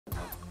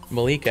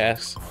Malik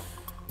asks,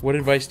 what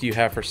advice do you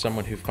have for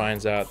someone who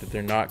finds out that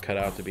they're not cut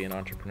out to be an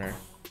entrepreneur?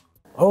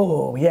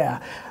 Oh,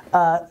 yeah.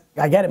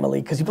 I get it,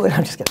 Malik, because you believe,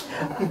 I'm just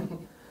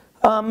kidding.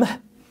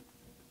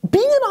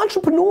 Being an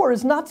entrepreneur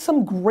is not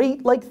some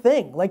great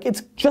thing. Like,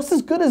 it's just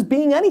as good as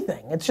being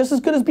anything. It's just as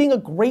good as being a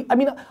great,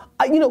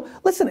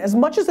 listen, as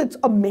much as it's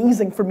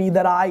amazing for me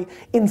that I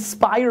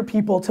inspire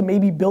people to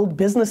maybe build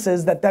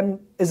businesses that then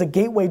is a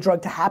gateway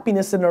drug to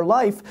happiness in their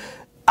life,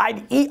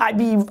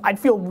 I'd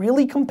feel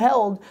really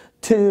compelled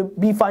to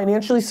be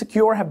financially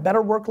secure, have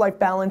better work-life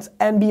balance,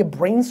 and be a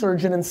brain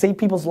surgeon and save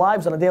people's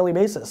lives on a daily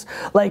basis.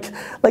 Like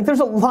there's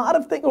a lot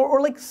of things,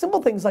 or like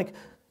simple things like,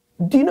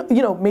 do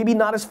you know, maybe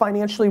not as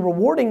financially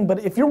rewarding,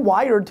 but if you're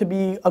wired to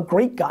be a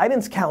great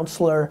guidance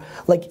counselor,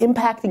 like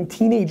impacting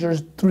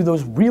teenagers through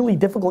those really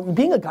difficult,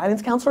 being a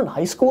guidance counselor in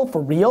high school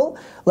for real,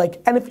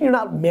 like, and if you're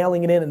not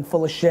mailing it in and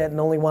full of shit and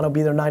only want to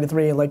be there 9 to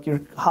 3, like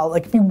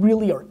if you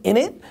really are in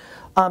it,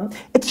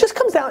 it just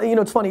comes down, you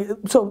know, it's funny,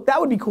 so that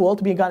would be cool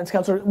to be a guidance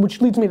counselor, which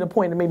leads me to the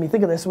point that made me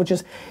think of this, which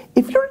is,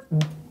 if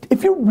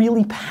you're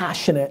really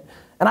passionate,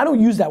 and I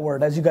don't use that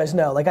word, as you guys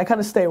know, like I kind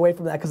of stay away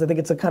from that because I think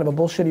it's a kind of a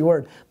bullshitty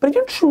word, but if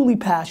you're truly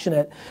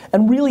passionate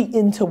and really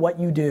into what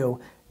you do,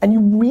 and you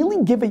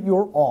really give it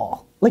your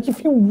all, like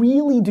if you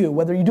really do,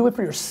 whether you do it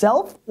for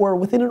yourself or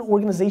within an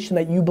organization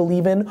that you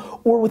believe in,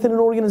 or within an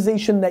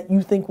organization that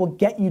you think will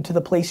get you to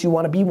the place you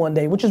want to be one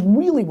day, which is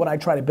really what I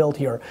try to build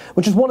here,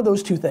 which is one of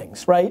those two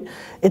things, right?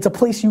 It's a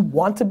place you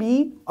want to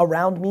be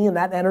around me and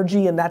that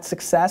energy and that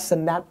success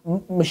and that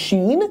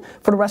machine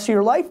for the rest of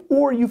your life,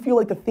 or you feel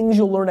like the things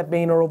you'll learn at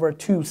Vayner over a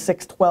 2,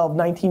 6, 12,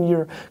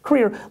 19-year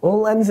career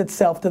lends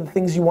itself to the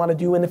things you want to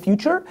do in the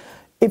future.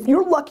 If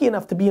you're lucky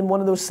enough to be in one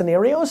of those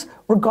scenarios,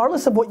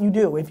 regardless of what you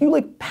do, if you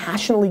like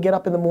passionately get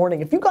up in the morning,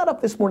 if you got up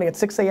this morning at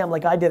 6 a.m.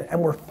 like I did and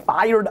were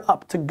fired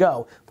up to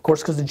go, of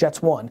course because the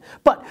Jets won,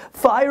 but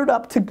fired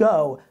up to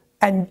go,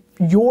 and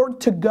your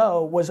to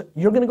go was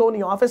you're gonna go in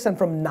the office and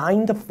from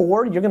 9 to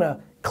 4, you're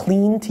gonna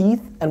clean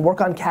teeth and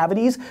work on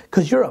cavities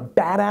because you're a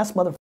badass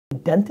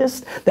motherfucking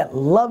dentist that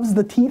loves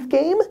the teeth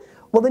game,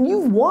 well then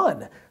you've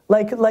won.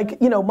 Like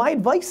you know, my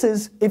advice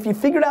is if you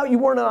figured out you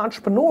weren't an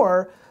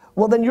entrepreneur,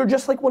 well then you're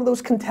just like one of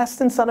those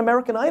contestants on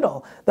American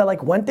Idol that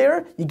like went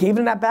there, you gave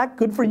it that back,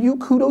 good for you,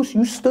 kudos,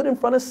 you stood in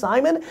front of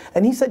Simon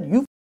and he said,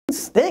 you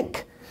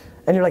stink.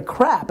 And you're like,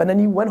 crap. And then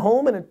you went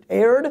home and it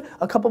aired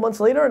a couple months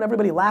later and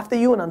everybody laughed at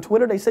you and on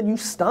Twitter they said you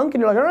stunk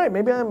and you're like, all right,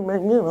 maybe I'm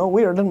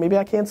weird and maybe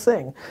I can't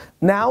sing.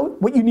 Now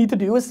what you need to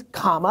do is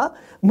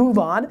move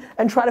on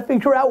and try to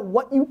figure out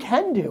what you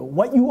can do,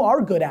 what you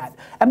are good at,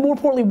 and more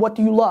importantly, what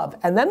do you love?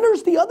 And then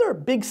there's the other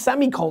big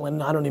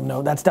semicolon, I don't even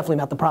know, that's definitely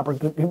not the proper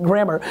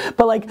grammar,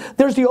 but like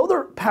there's the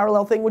other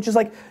parallel thing which is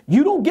like,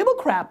 you don't give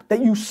a crap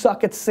that you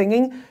suck at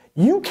singing,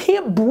 you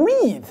can't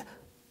breathe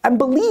and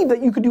believe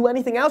that you could do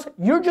anything else,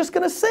 you're just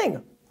gonna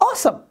sing.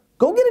 Awesome.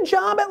 Go get a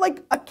job at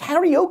like a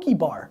karaoke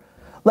bar.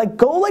 Like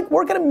go like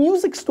work at a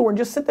music store and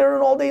just sit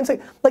there all day and say,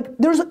 like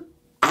there's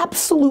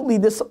absolutely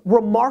this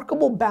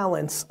remarkable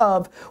balance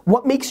of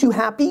what makes you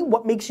happy,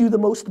 what makes you the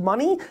most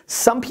money.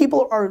 Some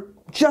people are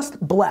just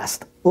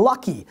blessed,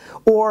 lucky,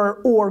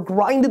 or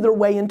grinded their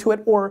way into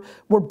it, or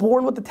were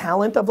born with the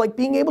talent of like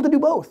being able to do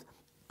both.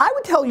 I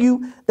would tell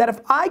you that if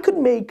I could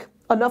make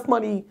enough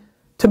money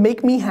to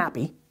make me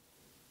happy,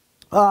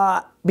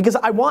 because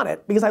I want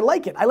it, because I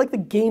like it. I like the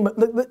game,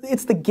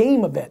 it's the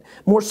game of it,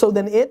 more so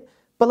than it.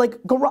 But like,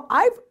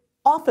 I've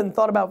often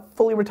thought about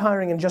fully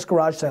retiring and just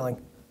garage selling.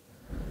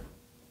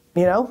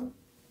 You know?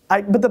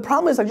 But the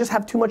problem is I just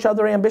have too much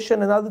other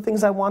ambition and other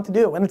things I want to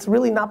do. And it's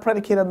really not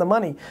predicated on the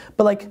money.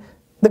 But like,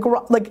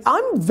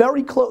 I'm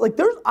very close, like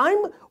I'm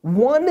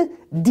one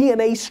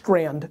DNA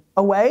strand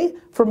away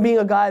from being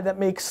a guy that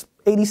makes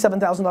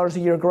 $87,000 a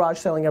year garage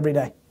selling every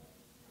day.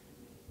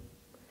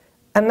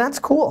 And that's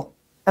cool.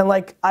 And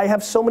like, I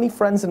have so many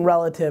friends and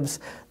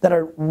relatives that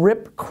are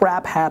rip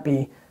crap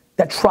happy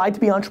that tried to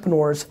be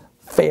entrepreneurs,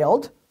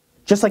 failed,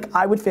 just like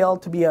I would fail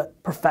to be a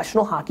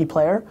professional hockey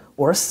player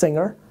or a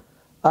singer,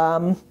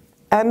 and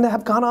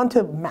have gone on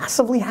to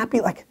massively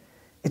happy, like,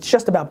 it's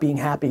just about being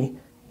happy.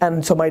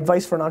 And so my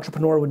advice for an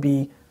entrepreneur would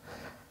be,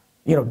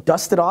 you know,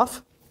 dust it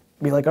off,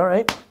 be like, all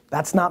right,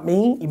 that's not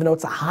me, even though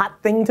it's a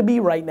hot thing to be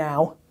right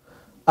now,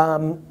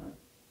 and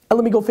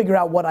let me go figure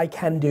out what I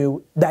can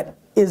do that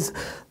is.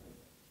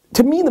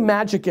 To me, the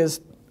magic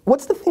is,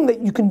 what's the thing that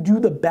you can do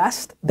the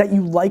best, that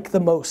you like the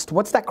most?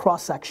 What's that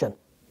cross section?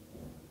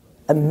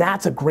 And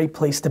that's a great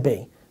place to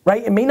be,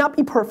 right? It may not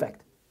be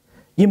perfect.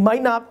 You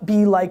might not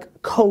be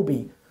like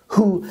Kobe,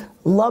 who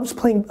loves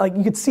playing, like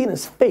you could see in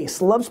his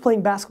face, loves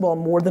playing basketball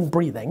more than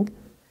breathing,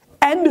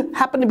 and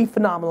happen to be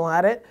phenomenal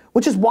at it,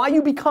 which is why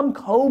you become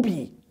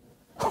Kobe.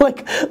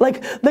 Like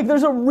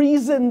there's a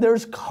reason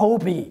there's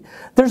Kobe.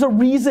 There's a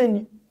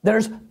reason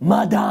there's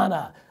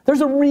Madonna. There's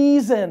a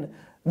reason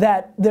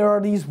that there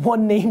are these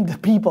one-named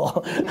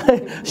people.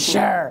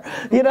 Sure.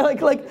 You know,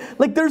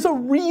 like there's a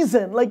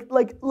reason, like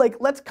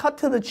let's cut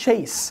to the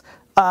chase,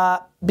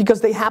 because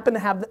they happen to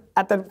have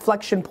at the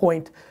inflection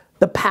point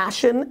the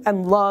passion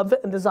and love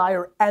and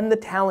desire and the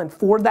talent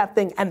for that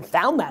thing and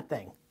found that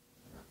thing.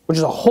 which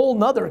is a whole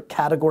nother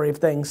category of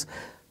things,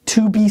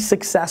 to be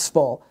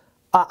successful.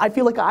 I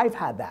feel like I've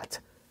had that.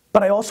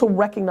 But I also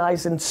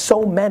recognize in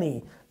so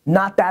many,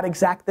 not that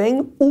exact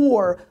thing,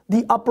 or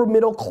the upper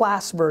middle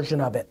class version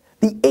of it.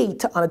 The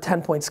 8 on a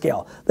 10-point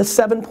scale, the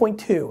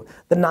 7.2,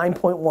 the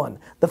 9.1,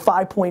 the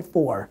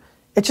 5.4.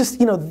 It's just,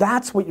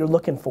 that's what you're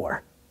looking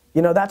for.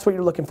 That's what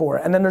you're looking for.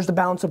 And then there's the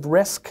balance of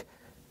risk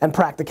and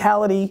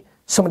practicality.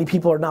 So many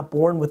people are not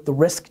born with the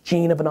risk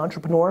gene of an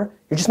entrepreneur.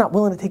 You're just not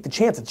willing to take the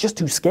chance. It's just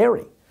too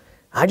scary.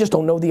 I just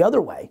don't know the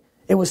other way.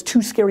 It was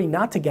too scary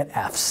not to get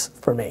Fs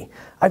for me.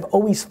 I've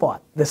always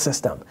fought the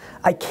system.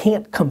 I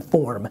can't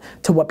conform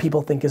to what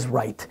people think is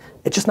right.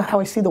 It's just not how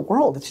I see the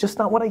world. It's just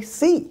not what I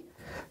see.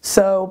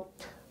 So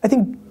I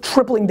think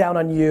tripling down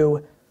on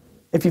you,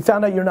 if you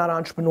found out you're not an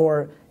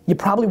entrepreneur, you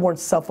probably weren't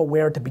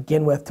self-aware to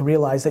begin with to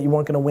realize that you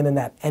weren't gonna win in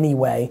that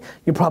anyway.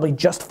 You're probably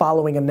just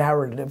following a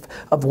narrative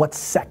of what's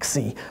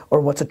sexy or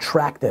what's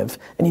attractive.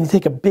 And you need to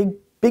take a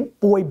big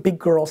boy, big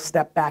girl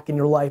step back in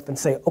your life and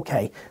say,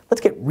 okay,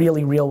 let's get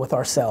really real with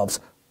ourselves.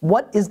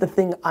 What is the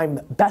thing I'm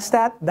best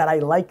at that I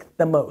like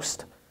the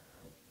most?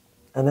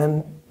 And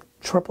then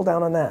triple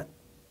down on that.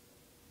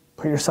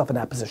 Put yourself in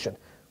that position.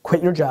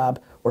 Quit your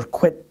job or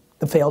quit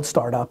the failed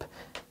startup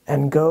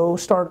and go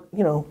start,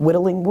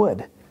 whittling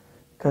wood.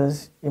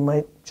 Because you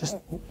might just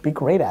be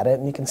great at it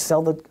and you can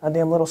sell the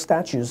goddamn little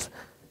statues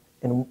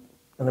in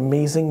an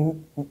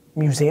amazing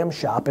museum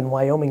shop in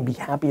Wyoming, be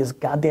happy as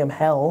goddamn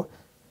hell,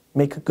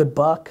 make a good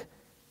buck.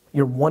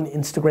 You're one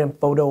Instagram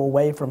photo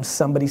away from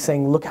somebody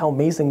saying, look how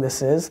amazing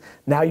this is.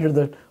 Now you're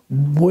the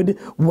wood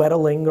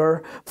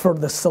whittlinger for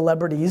the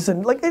celebrities.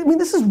 And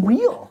this is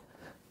real.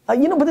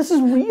 But this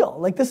is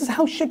real. This is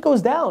how shit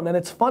goes down. And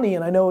it's funny,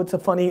 and I know it's a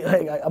funny,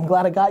 I'm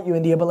glad I got you,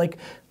 India, but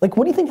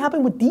what do you think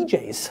happened with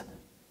DJs?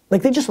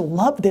 They just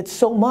loved it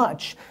so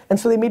much, and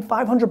so they made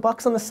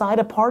 $500 on the side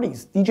at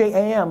parties. DJ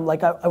AM,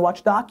 I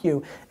watched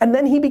Docu, and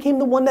then he became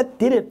the one that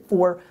did it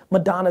for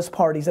Madonna's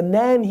parties, and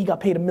then he got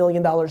paid $1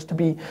 million to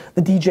be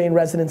the DJ in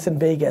residence in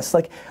Vegas.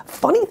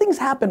 Funny things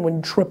happen when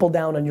you triple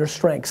down on your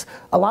strengths.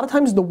 A lot of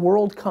times the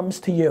world comes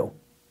to you.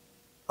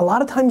 A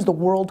lot of times the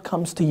world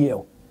comes to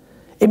you.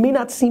 It may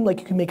not seem like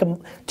you can make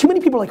them. Too many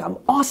people are like, I'm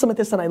awesome at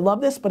this and I love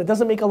this, but it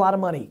doesn't make a lot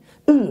of money.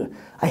 Ugh,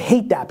 I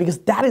hate that because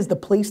that is the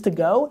place to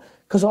go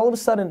because all of a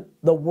sudden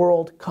the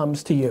world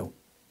comes to you.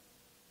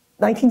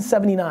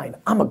 1979,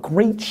 I'm a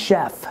great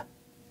chef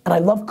and I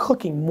love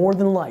cooking more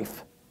than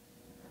life,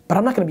 but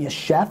I'm not gonna be a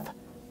chef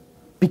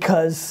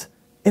because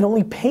it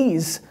only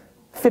pays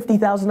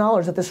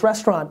 $50,000 at this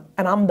restaurant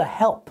and I'm the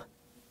help.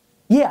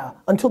 Yeah,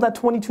 until that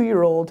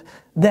 22-year-old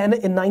then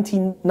in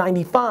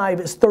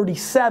 1995 is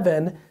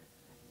 37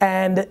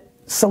 and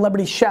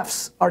celebrity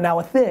chefs are now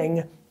a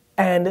thing,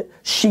 and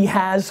she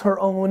has her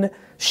own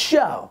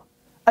show.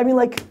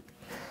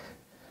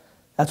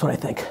 That's what I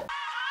think.